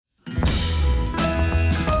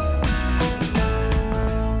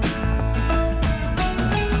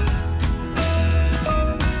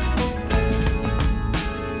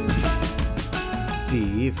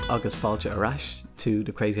agus fáilte arás to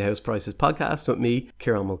the Crazy House Prices podcast with me,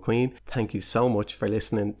 Ciarán Mulqueen. Thank you so much for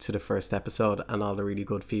listening to the first episode and all the really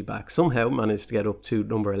good feedback. Somehow managed to get up to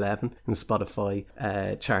number 11 in Spotify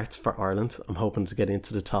charts for Ireland. I'm hoping to get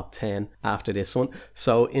into the top 10 after this one.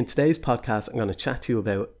 So in today's podcast, I'm going to chat to you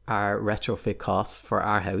about our retrofit costs for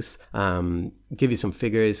our house. Give you some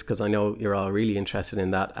figures because I know you're all really interested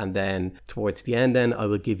in that, and then towards the end then I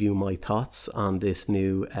will give you my thoughts on this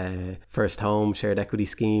new first home shared equity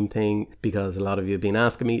scheme thing, because a lot of you have been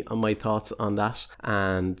asking me on my thoughts on that,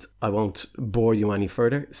 and I won't bore you any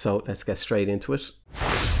further, so let's get straight into it.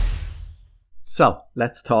 So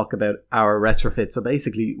let's talk about our retrofit. So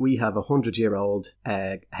basically we have a 100-year-old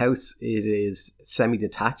house. It is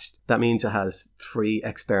semi-detached. That means it has 3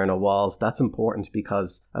 external walls. That's important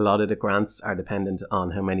because a lot of the grants are dependent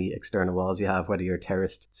on how many external walls you have, whether you're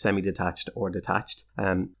terraced, semi-detached or detached.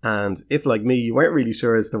 And if, like me, you weren't really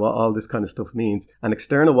sure as to what all this kind of stuff means, an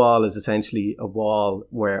external wall is essentially a wall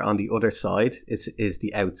where on the other side is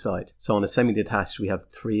the outside. So on a semi-detached we have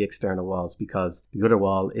 3 external walls because the other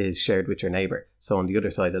wall is shared with your neighbour. So on the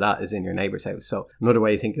other side of that is in your neighbour's house. So another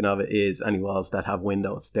way of thinking of it is any walls that have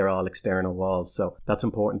windows, they're all external walls. So that's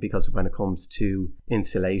important because when it comes to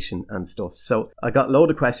insulation and stuff. So I got a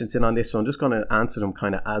load of questions in on this, so I'm just going to answer them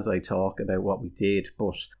kind of as I talk about what we did.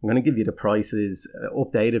 But I'm going to give you the prices,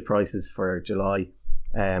 updated prices for July.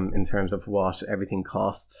 In terms of what everything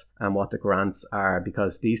costs and what the grants are,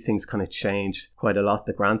 because these things kind of change quite a lot.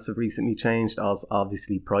 The grants have recently changed. Also,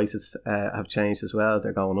 obviously prices have changed as well.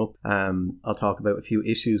 They're going up. I'll talk about a few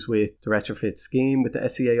issues with the retrofit scheme with the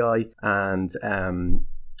SEAI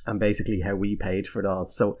and basically how we paid for it all.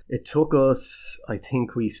 So it took us, I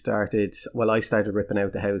started ripping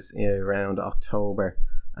out the house around October,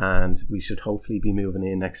 and we should hopefully be moving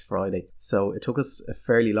in next Friday. So it took us a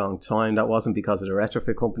fairly long time. That wasn't because of the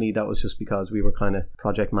retrofit company, that was just because we were kind of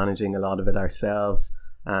project managing a lot of it ourselves,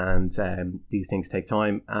 and these things take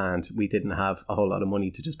time and we didn't have a whole lot of money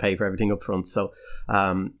to just pay for everything up front. So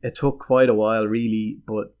it took quite a while really,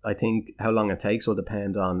 but I think how long it takes will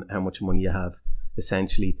depend on how much money you have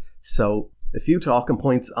essentially. So a few talking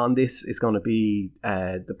points on this is going to be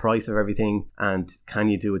the price of everything and can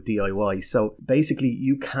you do it DIY. So basically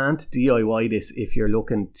you can't DIY this if you're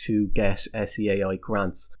looking to get SEAI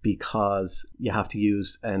grants, because you have to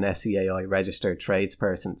use an SEAI registered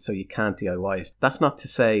tradesperson, so you can't DIY it. That's not to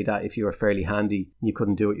say that if you were fairly handy you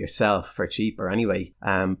couldn't do it yourself for cheaper anyway,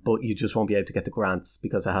 but you just won't be able to get the grants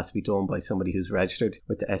because it has to be done by somebody who's registered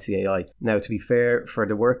with the SEAI. Now, to be fair, for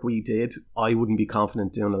the work we did, I wouldn't be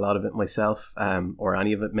confident doing a lot of it myself. Or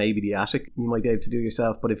any of it. Maybe the attic you might be able to do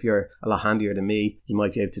yourself, but if you're a lot handier than me, you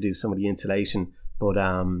might be able to do some of the insulation. But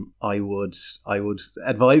I would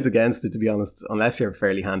advise against it, to be honest, unless you're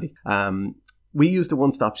fairly handy. We used a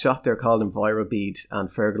one-stop shop. They're called EnviroBead, and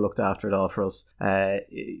Fergal looked after it all for us.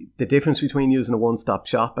 The difference between using a one-stop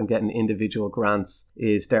shop and getting individual grants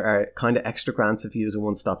is there are kind of extra grants if you use a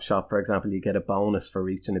one-stop shop. For example, you get a bonus for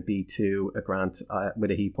reaching a B2, a grant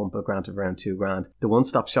with a heat pump, a grant of around $2,000. The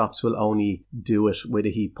one-stop shops will only do it with a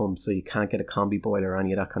heat pump, so you can't get a combi boiler or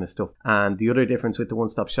any of that kind of stuff. And the other difference with the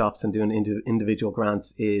one-stop shops and doing individual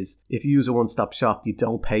grants is if you use a one-stop shop, you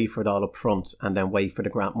don't pay for it all up front and then wait for the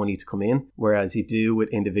grant money to come in, whereas you do with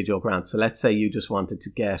individual grants. So let's say you just wanted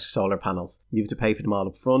to get solar panels. You have to pay for them all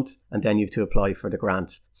up front and then you have to apply for the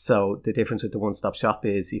grant. So the difference with the one-stop shop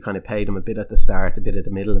is you kind of pay them a bit at the start, a bit at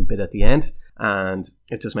the middle and a bit at the end, and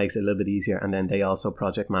it just makes it a little bit easier, and then they also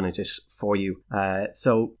project manage it for you.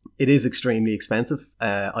 So it is extremely expensive.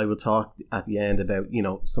 I will talk at the end about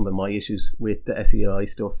some of my issues with the SEAI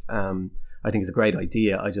stuff. I think it's a great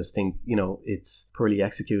idea. I just think, it's poorly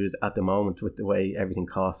executed at the moment with the way everything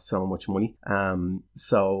costs so much money.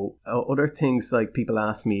 So other things like people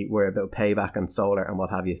ask me were about payback and solar and what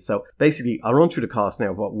have you. So basically I'll run through the cost now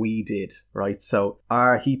of what we did, right? So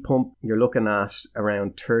our heat pump, you're looking at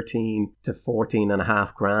around 13 to 14 and a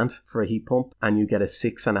half grand for a heat pump, and you get a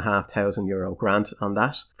 €6,500 grant on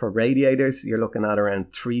that. For radiators, you're looking at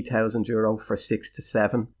around €3,000 for 6 to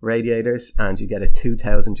 7 radiators, and you get a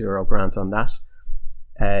 €2,000 grant on that.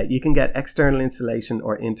 You can get external insulation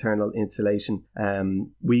or internal insulation.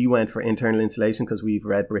 We went for internal insulation because we've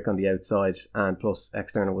red brick on the outside, and plus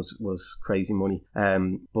external was crazy money.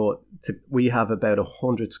 We have about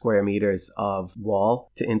 100 square meters of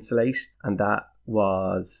wall to insulate, and that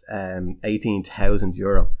was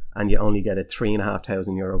 €18,000, and you only get a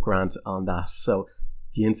 €3,500 grant on that. So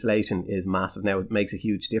the insulation is massive. Now, it makes a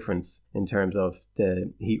huge difference in terms of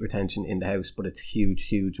the heat retention in the house, but it's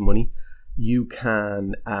huge money. You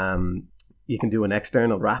can You can do an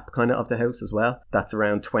external wrap kind of the house as well. That's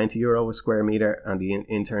around €20 a square meter, and the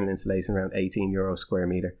internal insulation around €18 a square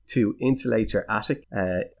meter. To insulate your attic,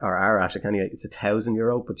 or our attic anyway, it's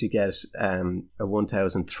 €1,000, but you get a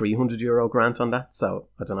 €1,300 grant on that. So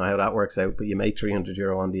I don't know how that works out, but you make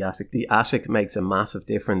 €300 on the attic. The attic makes a massive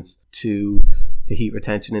difference to the heat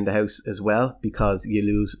retention in the house as well, because you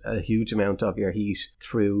lose a huge amount of your heat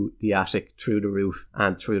through the attic, through the roof,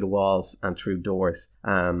 and through the walls and through doors.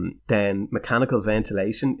 Then mechanical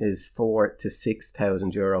ventilation is €4,000 to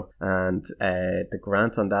 €6,000, and the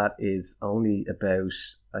grant on that is only about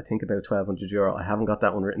 €1,200. I haven't got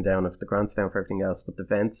that one written down if the grant's down for everything else, but the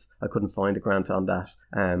vents, I couldn't find a grant on that.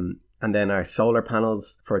 And then our solar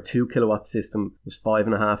panels for a 2 kilowatt system was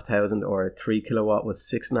 €5,500, or a 3 kilowatt was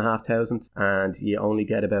 €6,500, and you only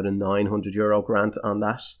get about a €900 grant on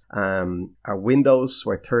that. Our windows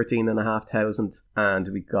were €13,500, and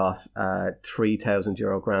we got a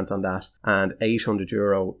 €3,000 grant on that, and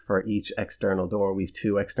 €800 for each external door. We've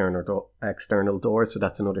 2 external doors, so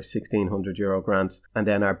that's another €1,600 grant. And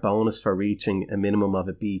then our bonus for reaching a minimum of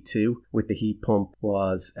a B2 with the heat pump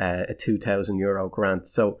was a €2,000 grant.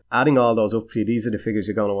 So adding all those up for you, these are the figures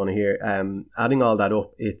you're going to want to hear. Adding all that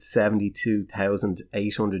up, it's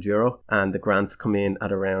 €72,800, and the grants come in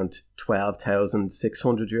at around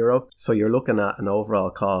 €12,600. So you're looking at an overall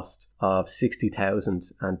cost of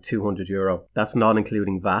 €60,200. That's not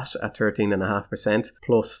including VAT at 13.5%,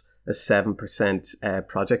 plus a 7%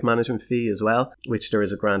 project management fee as well, which there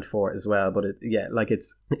is a grant for as well. But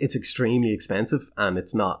it's extremely expensive, and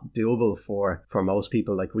it's not doable for most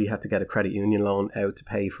people. Like, we had to get a credit union loan out to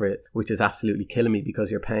pay for it, which is absolutely killing me,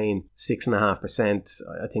 because you're paying 6.5%.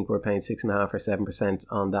 I think we're paying 6.5 or 7%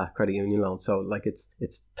 on that credit union loan. So like, it's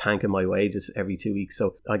tanking my wages every 2 weeks.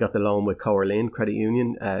 So I got the loan with Cowerlin Credit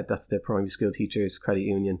Union. That's the primary school teachers credit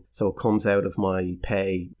union. So it comes out of my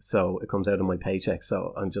pay. So it comes out of my paycheck.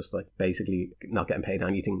 So I'm just like basically not getting paid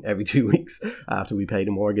anything every 2 weeks after we pay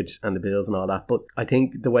the mortgage and the bills and all that. But I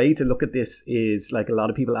think the way to look at this is, like, a lot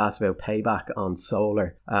of people ask about payback on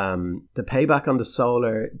solar. The payback on the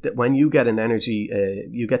solar, when you get an energy,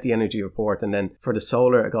 you get the energy report, and then for the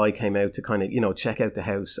solar, a guy came out to kind of, check out the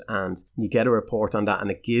house, and you get a report on that,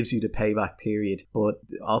 and it gives you the payback period. But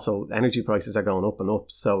also energy prices are going up and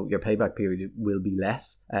up, so your payback period will be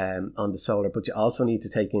less on the solar. But you also need to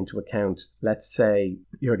take into account, let's say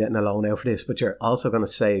you're getting a loan out for this, but you're also going to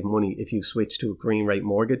save money if you switch to a green rate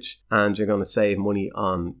mortgage, and you're going to save money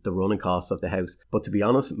on the running costs of the house. But to be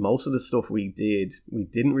honest, most of the stuff we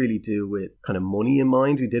didn't really do with kind of money in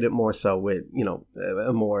mind. We did it more so with,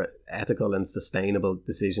 a more ethical and sustainable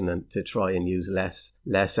decision, and to try and use less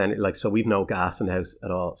energy. Like, so we've no gas in the house at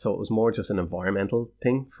all, so it was more just an environmental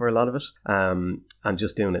thing for a lot of it, and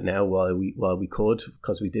just doing it now while we could,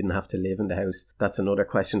 because we didn't have to live in the house. That's another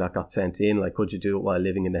question that got sent in, like, could you do it while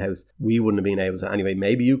living in the house? We wouldn't have been able to anyway.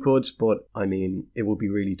 Maybe you could, but I mean, it would be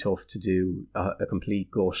really tough to do a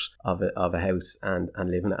complete gut of a house and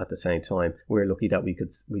live in it at the same time. We're lucky that we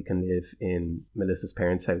can live in Melissa's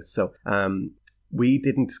parents' house. So we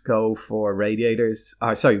didn't go for radiators.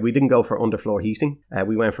 We didn't go for underfloor heating.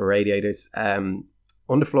 We went for radiators.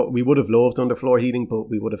 Underfloor, we would have loved underfloor heating, but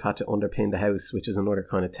we would have had to underpin the house, which is another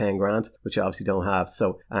kind of 10 grand, which you obviously don't have.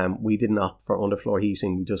 So we didn't opt for underfloor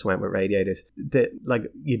heating. We just went with radiators.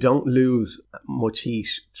 You don't lose much heat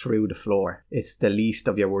through the floor. It's the least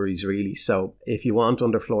of your worries, really. So if you want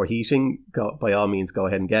underfloor heating, by all means go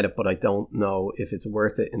ahead and get it. But I don't know if it's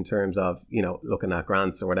worth it in terms of, looking at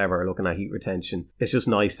grants or whatever, or looking at heat retention. It's just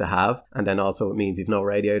nice to have. And then also it means you've no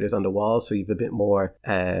radiators on the walls, so you've a bit more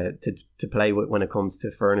to play with when it comes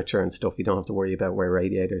to furniture and stuff. You don't have to worry about where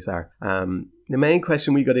radiators are. The main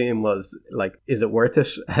question we got in was, like, is it worth it?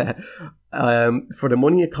 For the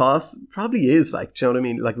money it costs, probably is. Like, do you know what I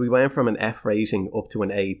mean? Like, we went from an F rating up to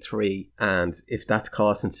an A3, and if that's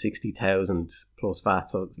costing 60,000 plus VAT,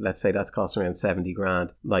 so let's say that's costing around 70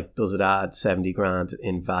 grand, like, does it add 70 grand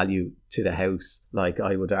in value to the house? Like,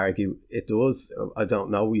 I would argue it does. I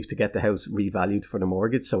don't know. We have to get the house revalued for the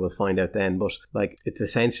mortgage, so we'll find out then. But like, we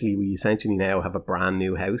essentially now have a brand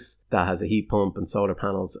new house that has a heat pump and solar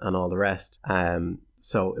panels and all the rest.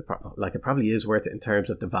 So it probably is worth it in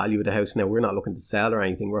terms of the value of the house. Now, we're not looking to sell or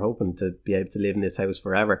anything. We're hoping to be able to live in this house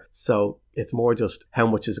forever. So it's more just how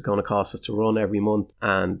much is it going to cost us to run every month,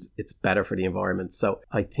 and it's better for the environment. So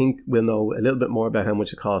I think we'll know a little bit more about how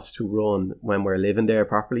much it costs to run when we're living there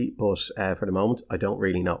properly. But for the moment, I don't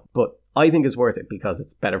really know. But I think it's worth it because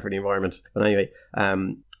it's better for the environment. But anyway,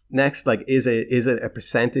 next, like, is it a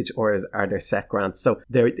percentage, or are there set grants? So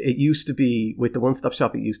it used to be with the One Stop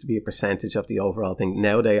Shop, it used to be a percentage of the overall thing.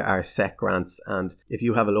 Now they are set grants, and if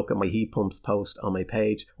you have a look at my heat pumps post on my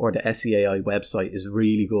page, or the SCAI website is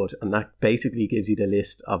really good, and that basically gives you the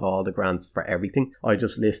list of all the grants for everything. I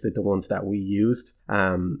just listed the ones that we used.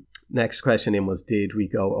 Next question in was, did we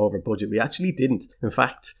go over budget? We actually didn't. In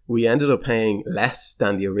fact, we ended up paying less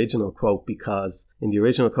than the original quote, because in the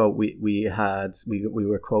original quote we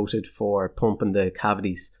were quoted for pumping the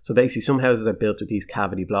cavities. So basically some houses are built with these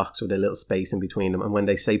cavity blocks with a little space in between them, and when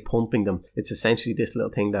they say pumping them, it's essentially this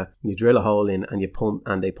little thing that you drill a hole in and you pump,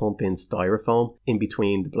 and they pump in styrofoam in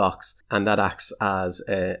between the blocks, and that acts as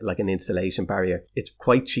like an insulation barrier. It's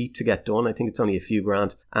quite cheap to get done. I think it's only a few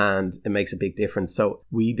grand, and it makes a big difference. So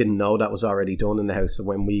we didn't know that was already done in the house. So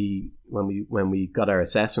when we got our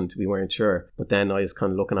assessment, we weren't sure. But then I was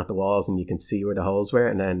kind of looking at the walls, and you can see where the holes were.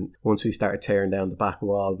 And then once we started tearing down the back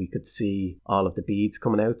wall, we could see all of the beads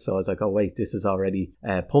coming out. So I was like, oh wait, this is already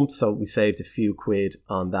pumped. So we saved a few quid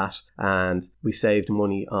on that, and we saved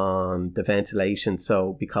money on the ventilation.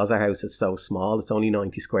 So because our house is so small, it's only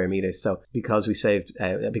 90 square meters. So because we saved,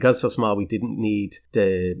 because it's so small, we didn't need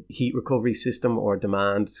the heat recovery system or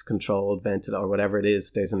demand controlled ventilator or whatever it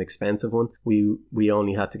is. There's an expensive one. We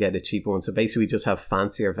only had to get a cheap one. So basically we just have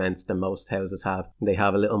fancier vents than most houses have. They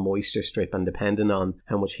have a little moisture strip, and depending on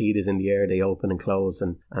how much heat is in the air, they open and close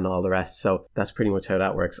and all the rest. So that's pretty much how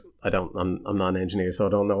that works. I'm not an engineer, so I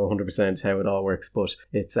don't know 100% how it all works, but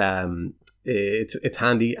it's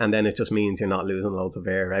handy, and then it just means you're not losing loads of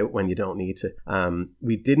air out when you don't need to.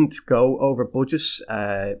 We didn't go over budget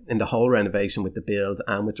in the whole renovation with the build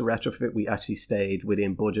and with the retrofit. We actually stayed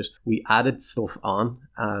within budget. We added stuff on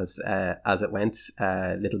as it went,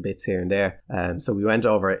 little bits here and there. So we went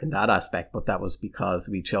over it in that aspect, but that was because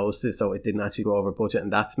we chose to, so it didn't actually go over budget,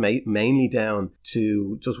 and that's mainly down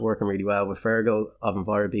to just working really well with Fergal of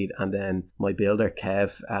Envirobead, and then my builder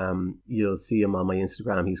Kev. You'll see him on my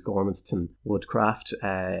Instagram. He's Gormanston Woodcraft.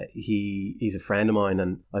 He's a friend of mine,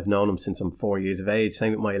 and I've known him since I'm 4 years of age.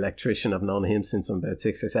 Same with my electrician. I've known him since I'm about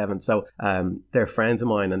 6 or 7. So they're friends of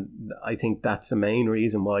mine, and I think that's the main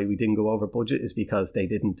reason why we didn't go over budget, is because they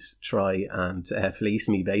didn't try and fleece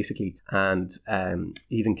me basically. And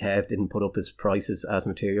even Kev didn't put up his prices as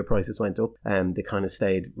material prices went up, and they kind of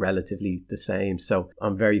stayed relatively the same. So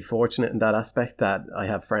I'm very fortunate in that aspect that I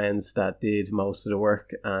have friends that did most of the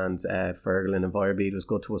work, and Fergal and Envirobead was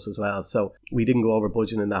good to us as well. So we didn't go over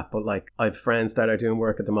budget in that, but like, I have friends that are doing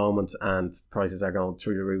work at the moment and prices are going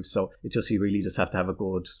through the roof. So you really just have to have a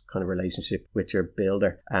good kind of relationship with your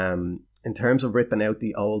builder. In terms of ripping out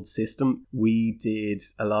the old system, we did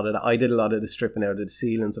a lot of that. I did a lot of the stripping out of the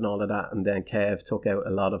ceilings and all of that, and then Kev took out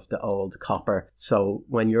a lot of the old copper. So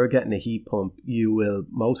when you're getting a heat pump, you will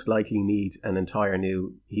most likely need an entire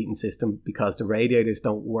new heating system, because the radiators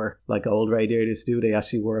don't work like old radiators do. They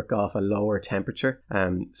actually work off a lower temperature.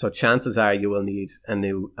 So chances are you will need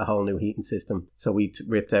a whole new heating system. So we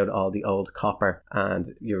ripped out all the old copper, and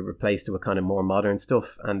you replaced it with kind of more modern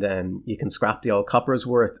stuff, and then you can scrap the old copper. Is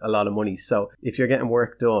worth a lot of money. So if you're getting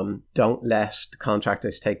work done, don't let the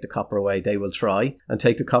contractors take the copper away. They will try and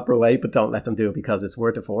take the copper away, but don't let them do it, because it's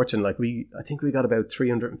worth a fortune. Like I think we got about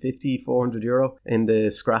 350, 400 euro in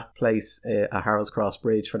the scrap place at Harold's Cross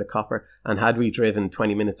Bridge for the copper. And had we driven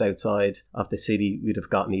 20 minutes outside of the city, we'd have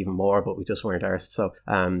gotten even more, but we just weren't arsed. So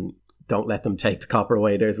don't let them take the copper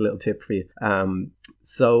away. There's a little tip for you.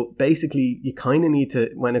 So basically you kind of need to,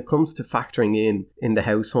 when it comes to factoring in the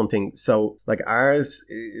house hunting, so like ours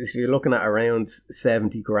is, you're looking at around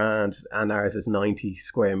 70 grand, and ours is 90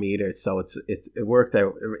 square meters. So it worked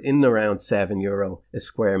out in around €7 a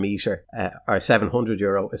square meter, or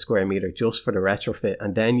 €700 a square meter just for the retrofit.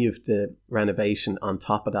 And then you've the renovation on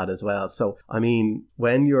top of that as well. So I mean,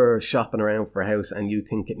 when you're shopping around for a house and you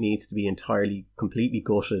think it needs to be entirely completely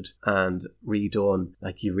gutted and redone,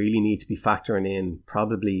 like, you really need to be factoring in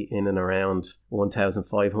probably in and around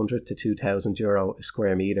 1,500 to 2,000 euro a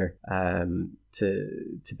square meter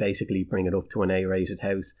to basically bring it up to an A-rated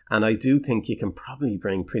house. And I do think you can probably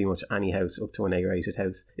bring pretty much any house up to an A-rated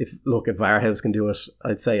house. If our house can do it,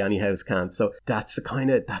 I'd say any house can. So that's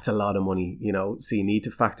a lot of money, you know. So you need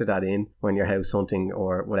to factor that in when you're house hunting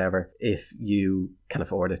or whatever, if you can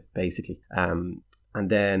afford it, basically. And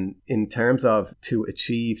then in terms of to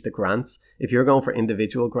achieve the grants, if you're going for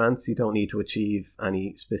individual grants, you don't need to achieve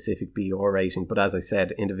any specific BER rating. But as I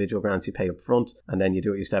said, individual grants you pay up front, and then you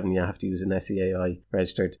do it yourself, and you have to use an SEAI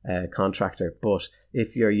registered contractor. But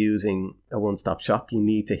if you're using a one-stop shop, you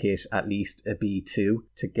need to hit at least a B2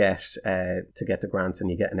 to get the grants, and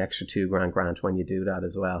you get an extra $2,000 grant when you do that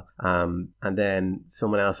as well. And then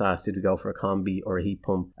someone else asked, did we go for a combi or a heat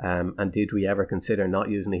pump? And did we ever consider not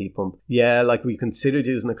using a heat pump? Yeah, like we considered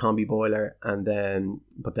using a combi boiler,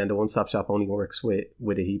 but then the one-stop shop only works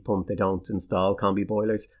with a heat pump. They don't install combi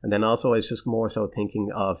boilers. And then also I was just more so thinking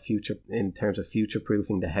of in terms of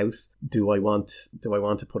future-proofing the house. Do I want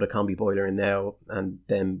to put a combi boiler in now and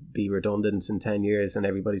then be redundant in 10 years and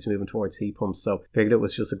everybody's moving towards heat pumps? So I figured it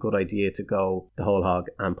was just a good idea to go the whole hog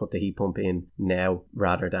and put the heat pump in now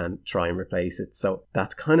rather than try and replace it. So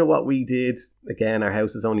that's kind of what we did. Again, our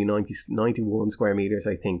house is only 91 square meters,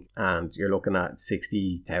 I think, and you're looking at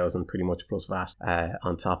 60,000 pretty much plus VAT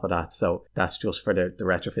on top of that. So that's just for the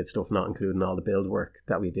retrofit stuff, not including all the build work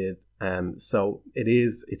that we did. So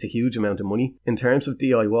it's a huge amount of money. In terms of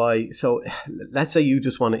DIY, so let's say you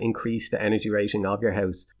just want to increase the energy rating of your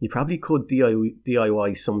house, you probably could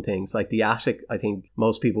DIY some things. Like the attic, I think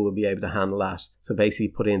most people will be able to handle that. So basically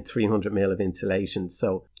put in 300 mil of insulation.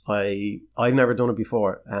 So I've never done it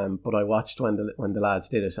before, but I watched when the lads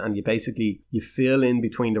did it, and you fill in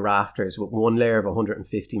between the rafters with one layer of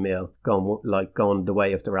 150 mil going the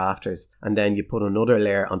way of the rafters, and then you put another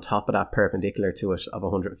layer on top of that perpendicular to it of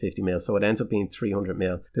 150 mil, so it ends up being 300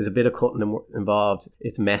 mil. There's a bit of cutting involved.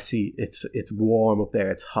 It's messy. It's warm up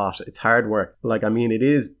there. It's hot. It's hard work. It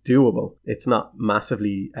is doable. It's not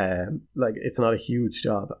massively it's not a huge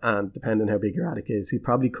job, and depending how big your attic is, you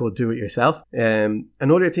probably could do it yourself.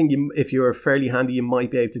 Another thing, if you're fairly handy, you might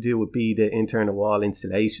be able to do would be the internal wall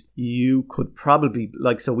insulation. You could probably,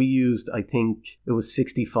 so we used, I think it was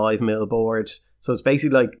 65 mil board. So it's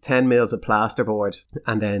basically like 10 mils of plasterboard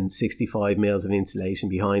and then 65 mils of insulation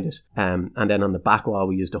behind it. And then on the back wall,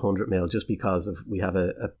 we used 100 mil just because we have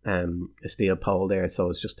a steel pole there. So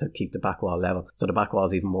it's just to keep the back wall level. So the back wall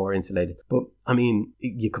is even more insulated. But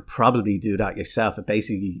you could probably do that yourself. It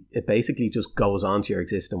basically just goes onto your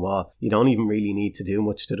existing wall. You don't even really need to do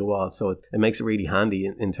much to the wall. So it makes it really handy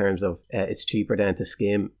in terms of it's cheaper then to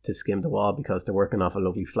skim the wall because they're working off a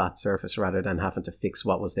lovely flat surface rather than having to fix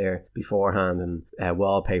what was there beforehand and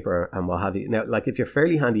wallpaper and what have you. Now, if you're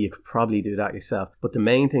fairly handy, you could probably do that yourself. But the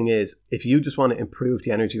main thing is, if you just want to improve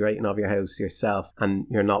the energy rating of your house yourself and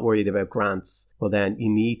you're not worried about grants, well then you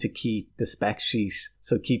need to keep the spec sheet.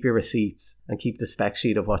 So keep your receipts and keep the spec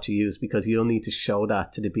sheet of what you use, because you'll need to show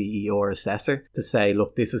that to the BER assessor to say,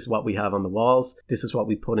 look, this is what we have on the walls, this is what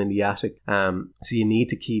we put in the attic. So you need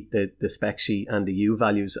to keep the spec sheet and the U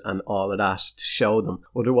values and all of that to show them.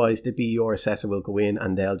 Otherwise, the BER assessor will go in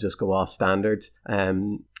and they'll just go off standard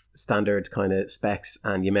kind of specs,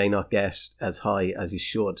 and you may not get as high as you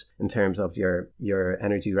should in terms of your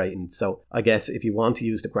energy rating. So I guess if you want to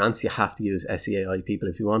use the grants, you have to use SEAI people.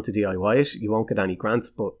 If you want to DIY it, you won't get any grants,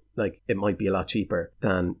 but it might be a lot cheaper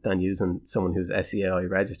than using someone who's SEAI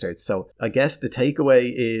registered. So I guess the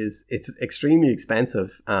takeaway is it's extremely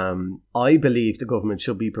expensive. I believe the government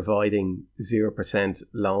should be providing 0%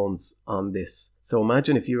 loans on this. So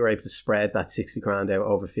imagine if you were able to spread that 60 grand out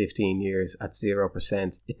over 15 years at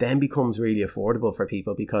 0%, it then becomes really affordable for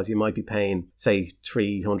people, because you might be paying, say,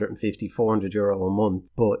 350, 400 euro a month,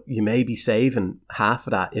 but you may be saving half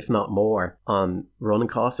of that, if not more, on running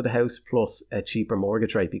costs of the house plus a cheaper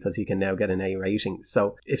mortgage rate, because you can now get an A rating.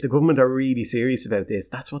 So if the government are really serious about this,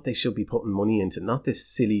 that's what they should be putting money into, not this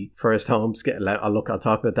silly first home scale. I'll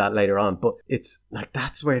talk about that later on, but it's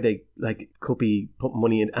that's where they could be putting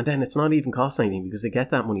money in, and then it's not even costing anything because they get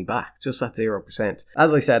that money back just at 0%.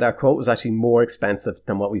 As I said, our quote was actually more expensive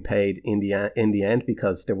than what we paid in the end,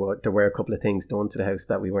 because there were a couple of things done to the house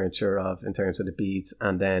that we weren't sure of in terms of the beads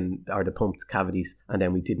or the pumped cavities, and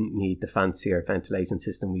then we didn't need the fancier ventilation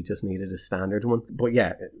system, we just needed a standard one. But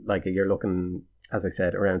yeah, you're looking, as I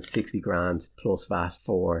said, around 60 grand plus VAT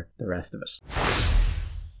for the rest of it.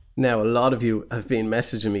 Now, a lot of you have been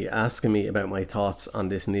messaging me, asking me about my thoughts on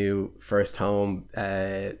this new first home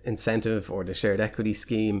incentive, or the shared equity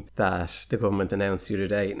scheme that the government announced the other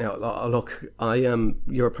day. Now, look,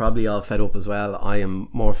 you're probably all fed up as well. I am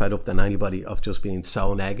more fed up than anybody of just being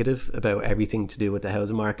so negative about everything to do with the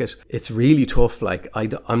housing market. It's really tough.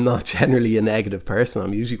 I'm not generally a negative person.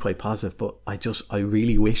 I'm usually quite positive, but I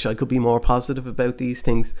really wish I could be more positive about these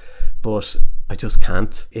things, but I just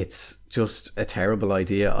can't. It's just a terrible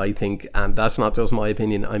idea, I think. And that's not just my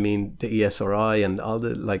opinion. I mean, the ESRI and all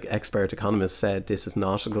the like expert economists said this is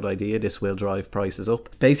not a good idea. This will drive prices up.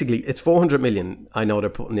 Basically, it's 400 million I know they're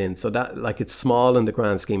putting in. So that, like, it's small in the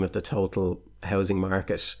grand scheme of the total housing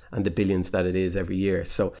market and the billions that it is every year.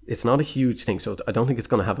 So it's not a huge thing. So I don't think it's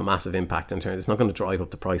going to have a massive impact in terms. It's not going to drive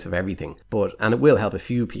up the price of everything, and it will help a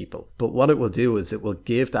few people. But what it will do is it will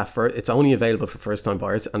give that it's only available for first time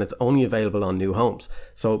buyers, and it's only available on new homes.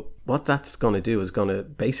 So what that's going to do is going to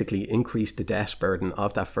basically increase the debt burden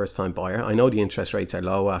of that first time buyer. I know the interest rates are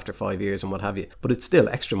low after 5 years and what have you, but it's still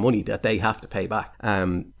extra money that they have to pay back.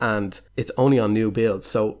 And it's only on new builds.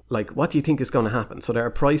 So like, what do you think is going to happen? So there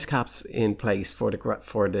are price caps in place for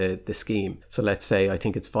the scheme. So let's say, I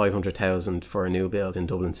think it's 500,000 for a new build in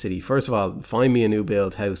Dublin City. First of all, find me a new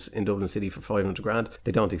build house in Dublin City for 500 grand.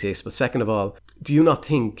 They don't exist. But second of all, do you not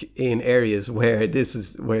think in areas where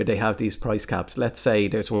they have these price caps, let's say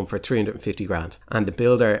there's one for 350 grand and the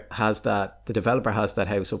developer has that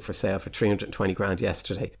house up for sale for 320 grand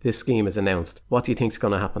yesterday. This scheme is announced. What do you think is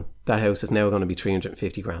going to happen? That house is now going to be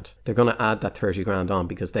 350 grand. They're going to add that 30 grand on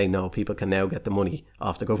because they know people can now get the money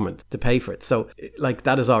off the government to pay for it. So like,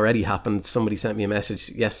 that has already happened. Somebody sent me a message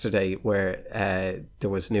yesterday where there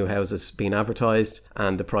was new houses being advertised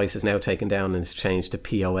and the price is now taken down and it's changed to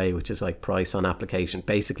POA, which is like price on application,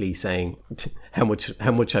 basically saying how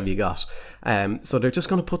much have you got. So they're just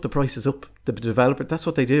going to put the prices up. The developer, that's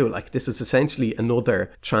what they do. Like, this is essentially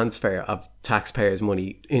another transfer of taxpayers'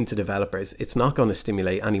 money into developers. It's not going to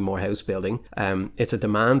stimulate any more house building. It's a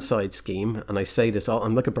demand side scheme, and I say this all,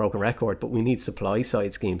 I'm like a broken record, but we need supply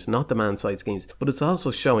side schemes, not demand side schemes. But it's also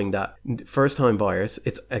showing that first time buyers,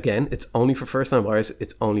 it's only for first time buyers,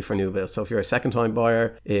 it's only for new builds. So if you're a second time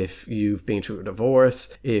buyer, if you've been through a divorce,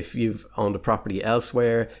 if you've owned a property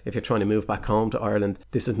elsewhere, if you're trying to move back home to Ireland,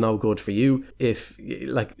 this is no good for you. If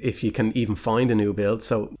you can even find a new build.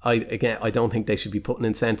 So I don't think they should be putting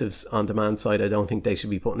incentives on demand side. I don't think they should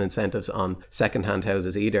be putting incentives on second hand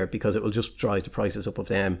houses either, because it will just drive the prices up of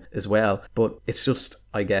them as well. But it's just,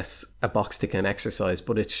 I guess, a box ticking exercise.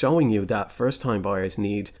 But it's showing you that first time buyers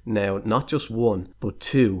need now not just one but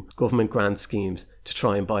two government grant schemes to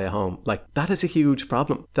try and buy a home. Like, that is a huge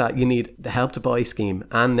problem, that you need the Help to Buy scheme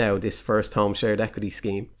and now this first home shared equity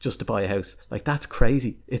scheme just to buy a house. Like, that's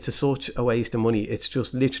crazy. It's such a waste of money. It's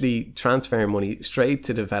just literally transferring money straight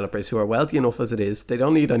to developers who are wealthy enough as it is. They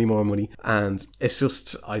don't need any more money. And it's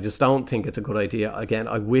just, I just don't think it's a good idea. Again,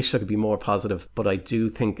 I wish I could be more positive, but I do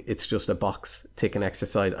think it's just a box ticking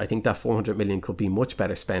exercise. I think that 400 million could be much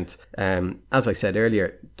better spent. As I said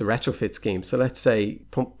earlier, the retrofit scheme. So let's say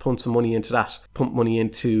pump some money into that. Pump money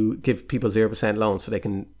into, give people 0% loans so they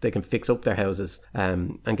can fix up their houses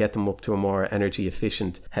and get them up to a more energy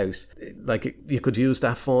efficient house. Like, you could use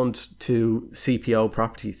that fund to CPO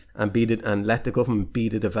properties and let the government be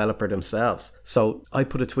the developer themselves. So I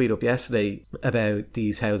put a tweet up yesterday about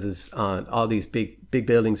these houses on all these big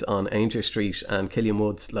buildings on Ainger Street and Killian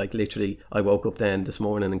Woods. Like, literally, I woke up then this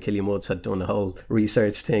morning and Killian Woods had done a whole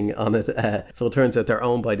research thing on it. So it turns out they're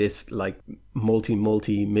owned by this like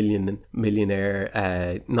multi-million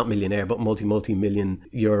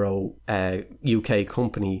euro UK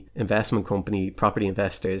company, investment company, property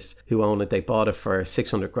investors who own it. They bought it for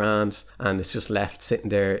 600 grand and it's just left sitting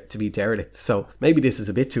there to be derelict. So maybe this is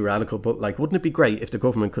a bit too radical, but like, wouldn't it be great if the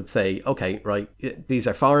government could say, okay, right, these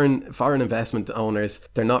are foreign investment owners,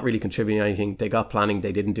 they're not really contributing anything, they got planning,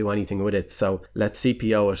 they didn't do anything with it, so let's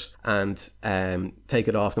CPO it and take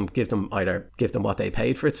it off them, give them what they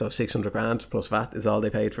paid for it. So 600 grand plus VAT is all they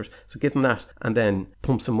paid for it, so give them that and then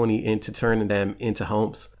pump some money into turning them into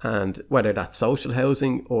homes. And whether that's social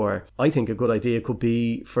housing, or I think a good idea could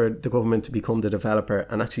be for the government to become the developer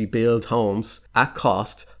and actually build homes at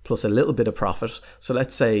cost plus a little bit of profit. So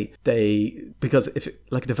let's say because if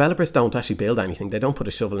like developers don't actually build anything, they don't put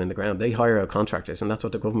a shovel in the ground, they hire out contractors, and that's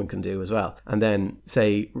what the government can do as well. And then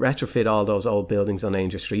say retrofit all those old buildings on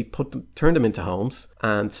Ainger Street, turn them into homes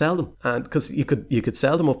and sell them. And because you could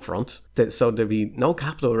sell them up front, so there'd be no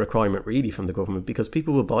capital requirement really from the government, because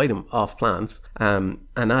people will buy them off plans and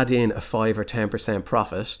add in a 5 or 10%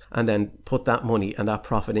 profit, and then put that money and that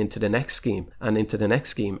profit into the next scheme and into the next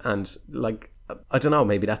scheme. And like, I don't know,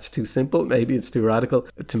 maybe that's too simple, maybe it's too radical.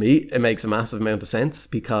 To me, it makes a massive amount of sense,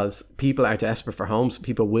 because people are desperate for homes.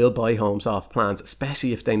 People will buy homes off plans,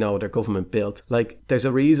 especially if they know they're government built. Like, there's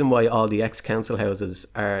a reason why all the ex-council houses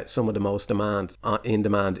are some of the most in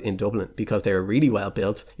demand in Dublin, because they're really well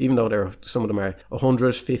built. Even though some of them are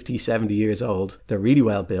 150, 70 years old, they're really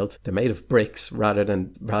well built. They're made of bricks rather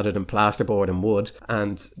than plasterboard and wood,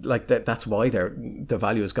 and like that's why the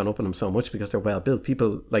value has gone up on them so much, because they're well built.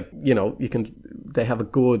 People, like, you know, you can they have a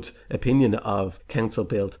good opinion of council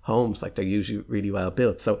built homes. Like, they're usually really well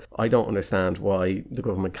built. So I don't understand why the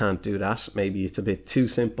government can't do that. Maybe it's a bit too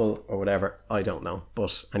simple or whatever. I don't know.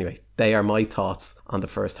 But anyway, they are my thoughts on the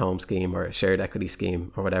first home scheme or shared equity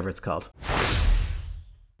scheme or whatever it's called.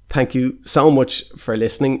 Thank you so much for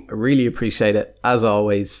listening. I really appreciate it. As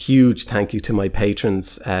always, huge thank you to my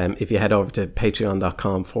patrons. If you head over to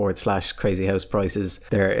patreon.com/crazyhouseprices,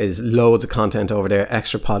 there is loads of content over there,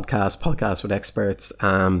 extra podcasts with experts.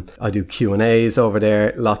 I do Q&As over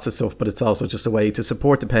there, lots of stuff, but it's also just a way to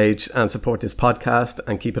support the page and support this podcast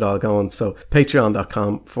and keep it all going. So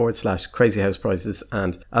patreon.com/crazyhouseprices.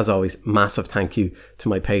 And as always, massive thank you to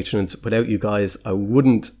my patrons. Without you guys, I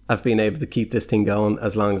wouldn't have been able to keep this thing going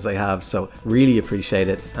as long as I have. So really appreciate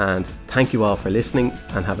it, and thank you all for listening,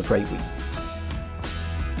 and have a great week.